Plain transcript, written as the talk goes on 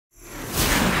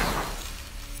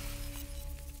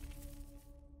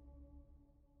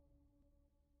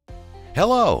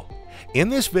Hello! In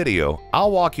this video,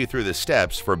 I'll walk you through the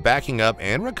steps for backing up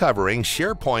and recovering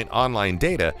SharePoint Online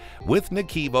data with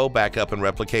NAKIVO Backup and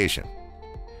Replication.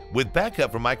 With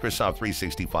Backup from Microsoft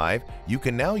 365, you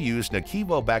can now use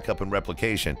NAKIVO Backup and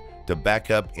Replication to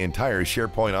back up entire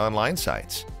SharePoint Online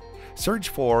sites. Search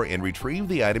for and retrieve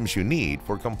the items you need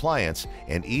for compliance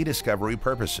and e-discovery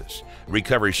purposes.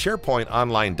 Recover SharePoint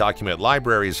Online document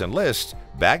libraries and lists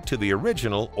back to the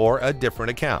original or a different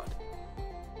account.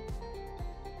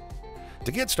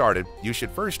 To get started, you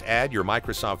should first add your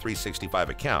Microsoft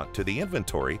 365 account to the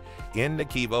inventory in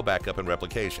NAKIVO Backup and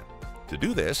Replication. To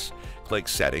do this, click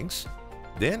Settings,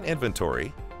 then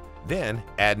Inventory, then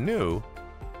Add New,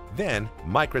 then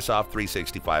Microsoft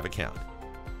 365 account.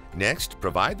 Next,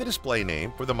 provide the display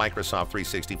name for the Microsoft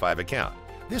 365 account.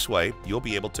 This way, you'll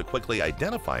be able to quickly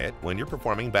identify it when you're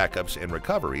performing backups and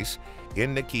recoveries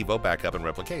in NAKIVO Backup and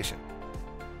Replication.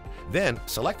 Then,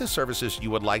 select the services you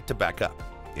would like to back up.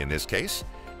 In this case,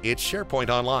 it's SharePoint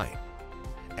Online.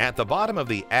 At the bottom of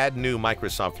the Add New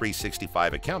Microsoft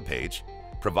 365 account page,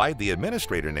 provide the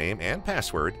administrator name and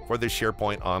password for the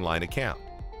SharePoint Online account.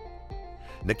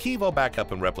 NAKIVO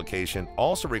Backup and Replication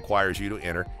also requires you to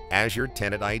enter Azure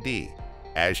Tenant ID,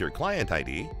 Azure Client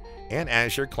ID, and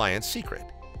Azure Client Secret.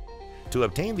 To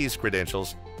obtain these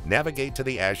credentials, navigate to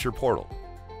the Azure portal.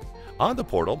 On the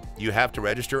portal, you have to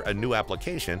register a new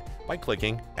application by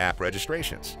clicking App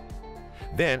Registrations.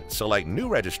 Then select New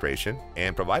Registration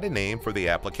and provide a name for the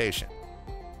application.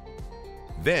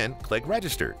 Then click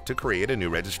Register to create a new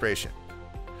registration.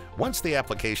 Once the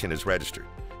application is registered,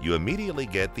 you immediately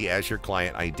get the Azure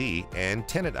Client ID and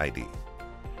Tenant ID.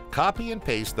 Copy and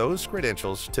paste those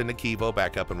credentials to NAKIVO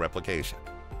Backup and Replication.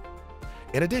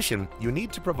 In addition, you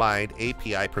need to provide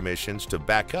API permissions to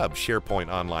back up SharePoint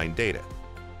Online data.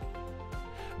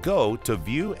 Go to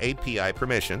View API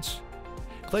Permissions,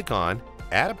 click on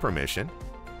Add a Permission,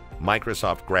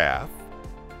 Microsoft Graph,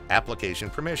 Application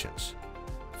Permissions.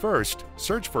 First,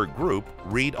 search for Group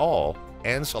Read All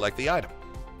and select the item.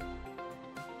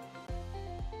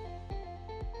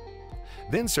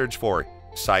 Then search for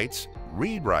Sites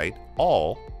Read Write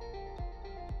All,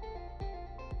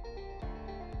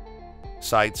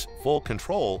 Sites Full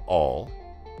Control All,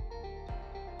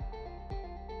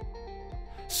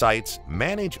 Sites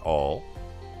Manage All,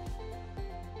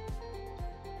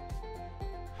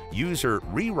 User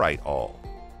Rewrite All.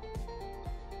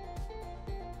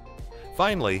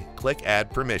 Finally, click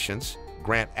Add Permissions,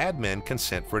 grant admin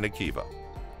consent for NAKIVO.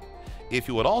 If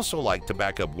you would also like to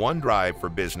back up OneDrive for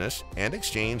business and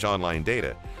exchange online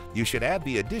data, you should add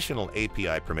the additional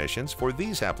API permissions for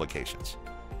these applications.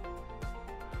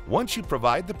 Once you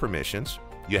provide the permissions,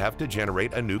 you have to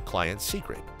generate a new client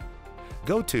secret.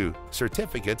 Go to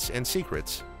Certificates and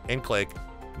Secrets and click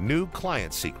New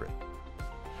Client Secret.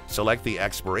 Select the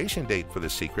expiration date for the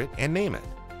secret and name it.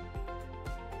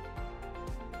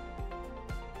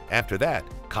 After that,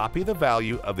 copy the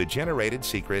value of the generated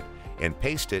secret and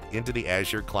paste it into the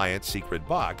Azure Client Secret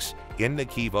box in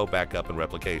NAKIVO Backup and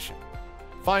Replication.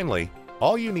 Finally,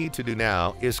 all you need to do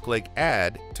now is click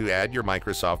Add to add your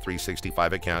Microsoft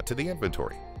 365 account to the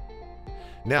inventory.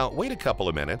 Now, wait a couple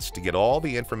of minutes to get all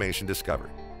the information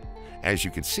discovered. As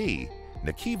you can see,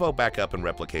 NAKIVO Backup and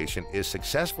Replication is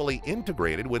successfully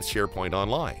integrated with SharePoint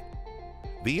Online.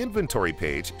 The inventory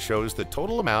page shows the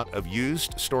total amount of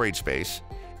used storage space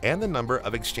and the number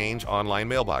of Exchange Online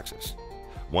mailboxes,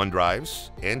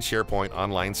 OneDrives, and SharePoint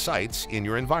Online sites in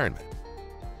your environment.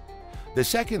 The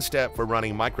second step for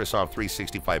running Microsoft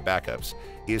 365 backups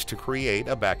is to create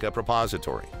a backup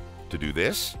repository. To do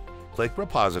this, click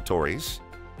Repositories,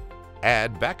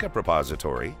 Add Backup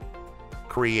Repository,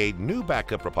 Create New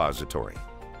Backup Repository.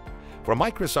 For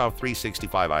Microsoft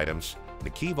 365 items,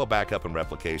 NAKIVO Backup and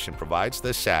Replication provides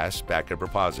the SaaS Backup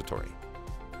Repository.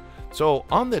 So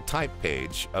on the Type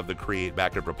page of the Create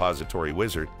Backup Repository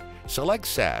wizard, select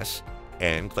SaaS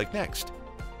and click Next.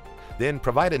 Then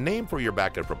provide a name for your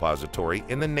backup repository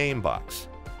in the Name box.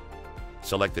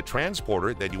 Select the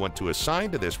transporter that you want to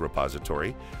assign to this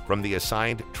repository from the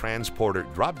Assigned Transporter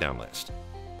drop-down list.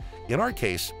 In our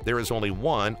case, there is only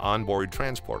one onboard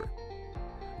transporter.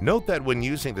 Note that when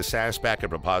using the SaaS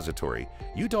Backup Repository,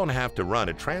 you don't have to run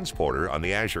a transporter on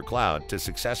the Azure cloud to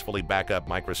successfully back up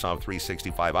Microsoft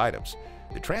 365 items.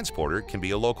 The transporter can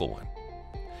be a local one.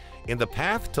 In the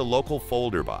Path to Local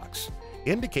folder box,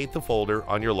 indicate the folder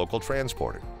on your local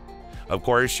transporter. Of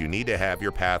course, you need to have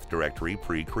your path directory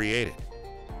pre-created.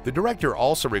 The director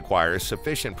also requires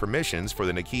sufficient permissions for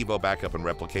the NAKIVO Backup and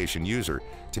Replication user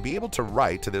to be able to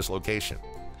write to this location.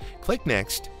 Click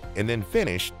Next and then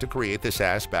Finish to create the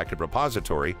SaaS Backup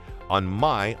Repository on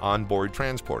My Onboard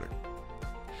Transporter.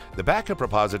 The backup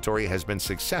repository has been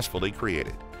successfully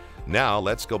created. Now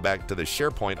let's go back to the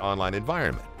SharePoint Online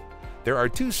environment. There are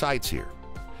two sites here.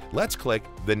 Let's click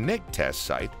the NIC test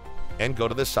site and go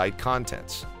to the site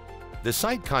contents. The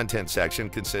site content section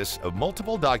consists of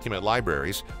multiple document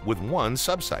libraries with one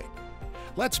subsite.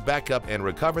 Let's back up and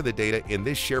recover the data in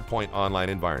this SharePoint Online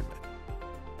environment.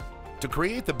 To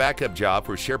create the backup job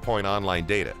for SharePoint Online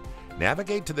data,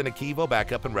 navigate to the NAKIVO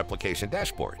Backup and Replication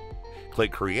dashboard.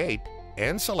 Click Create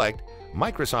and select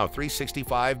Microsoft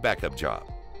 365 Backup Job.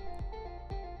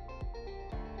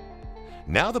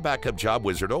 Now the Backup Job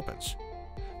wizard opens.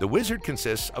 The wizard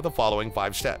consists of the following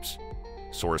 5 steps: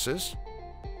 Sources,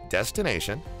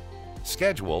 Destination,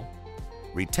 Schedule,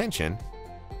 Retention,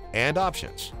 and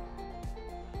Options.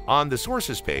 On the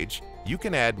Sources page, you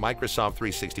can add Microsoft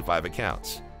 365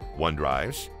 accounts,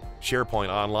 OneDrives, SharePoint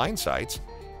Online sites,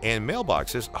 and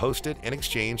mailboxes hosted and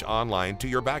exchanged online to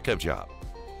your backup job.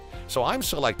 So I'm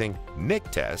selecting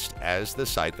NIC Test as the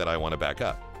site that I want to back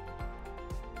up.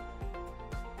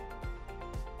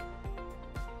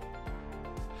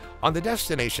 On the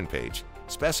Destination page,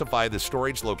 specify the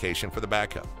storage location for the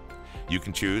backup. You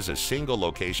can choose a single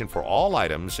location for all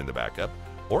items in the backup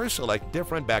or select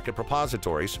different backup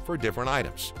repositories for different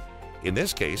items. In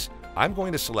this case, I'm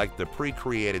going to select the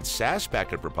pre-created SaaS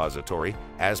backup repository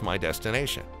as my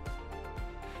destination.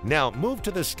 Now move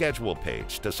to the Schedule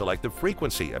page to select the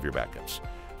frequency of your backups.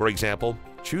 For example,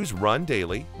 choose Run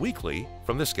Daily, Weekly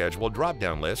from the Schedule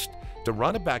drop-down list to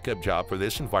run a backup job for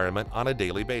this environment on a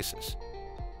daily basis.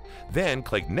 Then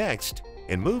click Next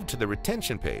and move to the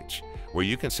Retention page, where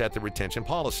you can set the retention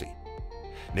policy.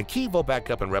 NAKIVO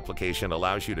Backup and Replication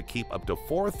allows you to keep up to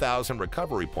 4,000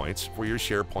 recovery points for your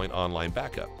SharePoint Online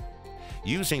backup.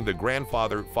 Using the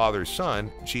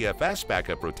grandfather-father-son GFS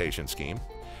backup rotation scheme,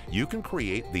 you can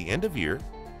create the end-of-year,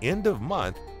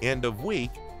 end-of-month,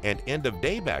 end-of-week, and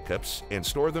end-of-day backups and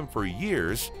store them for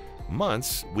years,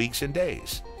 months, weeks, and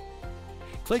days.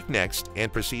 Click Next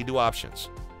and proceed to Options.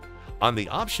 On the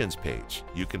Options page,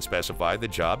 you can specify the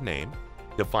job name,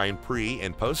 define pre-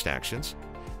 and post actions,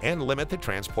 and limit the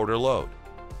transporter load.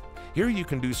 Here you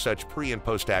can do such pre- and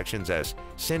post actions as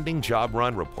sending job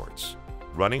run reports,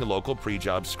 running local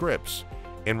pre-job scripts,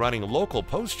 and running local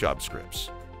post-job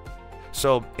scripts.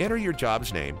 So enter your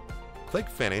job's name, click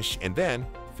Finish, and then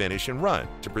Finish and Run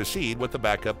to proceed with the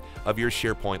backup of your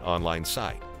SharePoint Online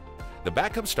site. The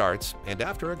backup starts, and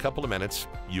after a couple of minutes,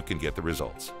 you can get the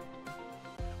results.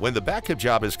 When the backup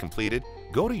job is completed,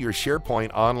 go to your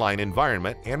SharePoint Online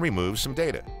environment and remove some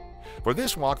data. For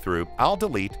this walkthrough, I'll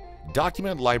delete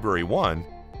Document Library 1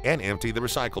 and empty the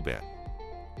recycle bin.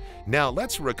 Now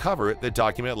let's recover the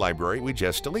document library we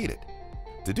just deleted.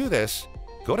 To do this,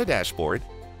 go to Dashboard,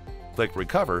 click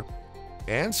Recover,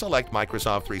 and select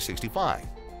Microsoft 365.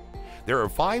 There are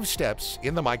 5 steps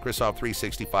in the Microsoft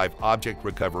 365 Object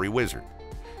Recovery Wizard: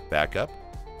 Backup,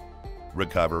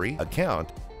 Recovery,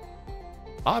 Account,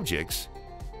 Objects,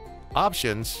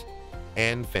 Options,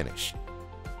 and Finish.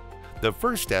 The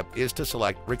first step is to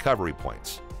select recovery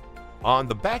points. On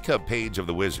the Backup page of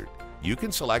the wizard, you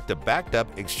can select a backed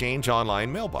up Exchange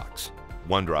Online mailbox,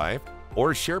 OneDrive,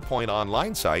 or SharePoint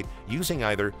Online site using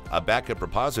either a backup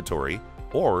repository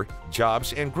or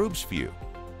Jobs and Groups view.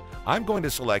 I'm going to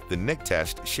select the NIC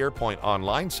Test SharePoint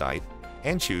Online site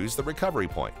and choose the recovery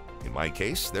point. In my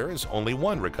case, there is only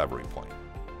one recovery point.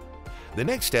 The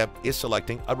next step is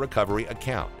selecting a recovery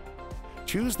account.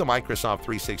 Choose the Microsoft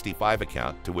 365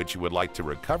 account to which you would like to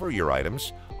recover your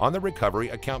items on the Recovery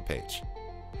Account page.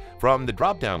 From the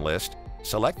drop-down list,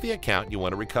 select the account you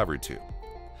want to recover to.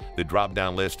 The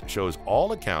drop-down list shows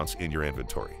all accounts in your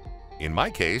inventory. In my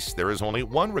case, there is only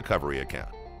one recovery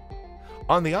account.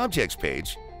 On the Objects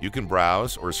page, you can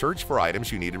browse or search for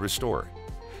items you need to restore.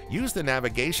 Use the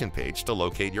Navigation page to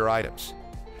locate your items.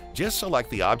 Just select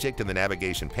the object in the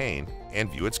navigation pane and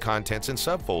view its contents and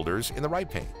subfolders in the right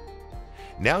pane.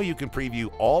 Now you can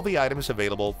preview all the items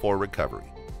available for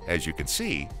recovery. As you can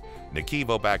see,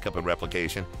 NAKIVO Backup and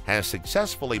Replication has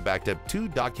successfully backed up 2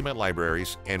 document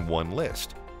libraries and 1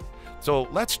 list. So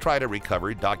let's try to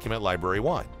recover Document Library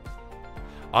 1.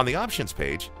 On the Options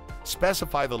page,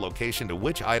 specify the location to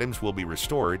which items will be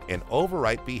restored and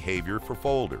overwrite behavior for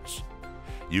folders.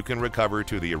 You can recover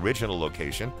to the original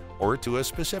location or to a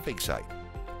specific site.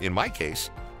 In my case,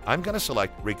 I'm going to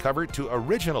select Recover to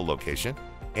Original Location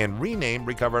and rename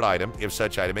Recovered Item if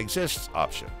such item exists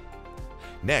option.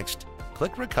 Next,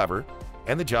 click Recover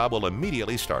and the job will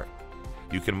immediately start.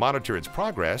 You can monitor its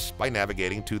progress by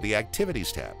navigating to the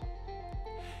Activities tab.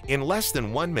 In less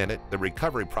than 1 minute, the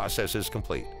recovery process is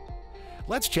complete.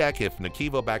 Let's check if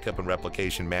NAKIVO Backup and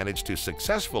Replication managed to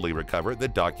successfully recover the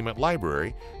document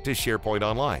library to SharePoint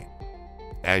Online.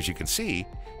 As you can see,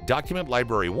 Document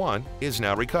Library 1 is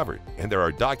now recovered, and there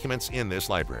are documents in this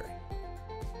library.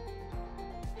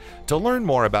 To learn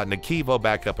more about NAKIVO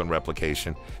Backup and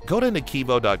Replication, go to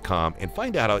nakivo.com and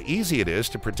find out how easy it is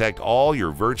to protect all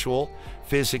your virtual,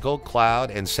 physical,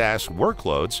 cloud, and SaaS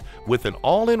workloads with an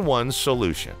all-in-one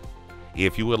solution.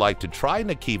 If you would like to try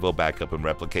NAKIVO Backup and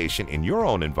Replication in your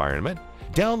own environment,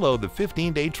 download the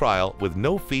 15-day trial with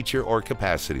no feature or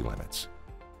capacity limits.